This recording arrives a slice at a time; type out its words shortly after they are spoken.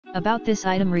About this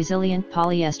item, resilient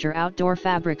polyester outdoor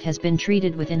fabric has been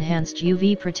treated with enhanced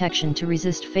UV protection to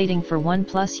resist fading for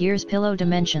 1+ years. Pillow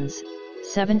dimensions: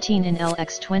 17 in L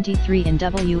x 23 in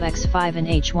W x 5 in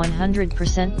H.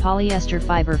 100% polyester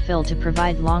fiber fill to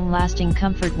provide long-lasting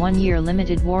comfort. 1-year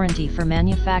limited warranty for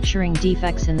manufacturing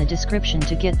defects. In the description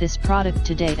to get this product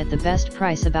today at the best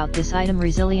price. About this item,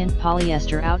 resilient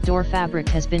polyester outdoor fabric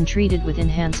has been treated with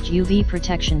enhanced UV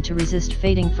protection to resist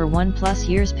fading for 1+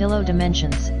 years. Pillow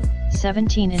dimensions: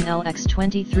 17 in L x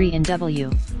 23 in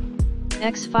W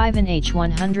x 5 in H.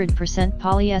 100%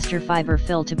 polyester fiber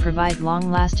fill to provide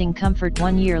long-lasting comfort.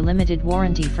 1-year limited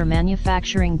warranty for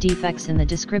manufacturing defects. In the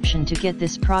description to get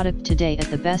this product today at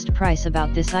the best price.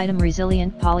 About this item,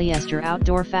 resilient polyester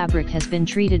outdoor fabric has been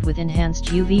treated with enhanced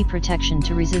UV protection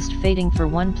to resist fading for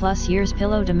 1+ years.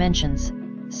 Pillow dimensions: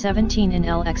 17 in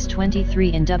L x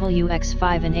 23 in W x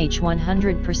 5 in H.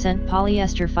 100%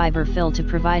 polyester fiber fill to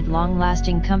provide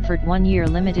long-lasting comfort. 1-year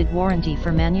limited warranty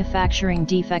for manufacturing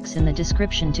defects. In the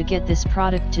description to get this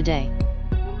product today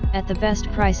at the best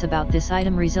price. About this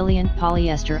item, resilient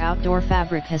polyester outdoor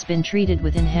fabric has been treated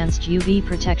with enhanced UV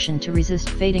protection to resist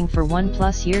fading for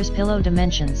 1+ years. Pillow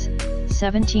dimensions: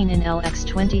 17 in L x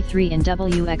 23 in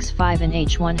W x 5 in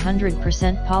H.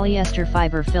 100% polyester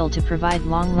fiber fill to provide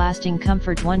long-lasting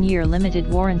comfort. 1-year limited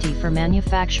warranty for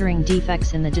manufacturing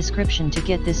defects. In the description to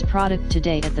get this product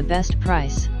today at the best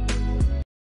price.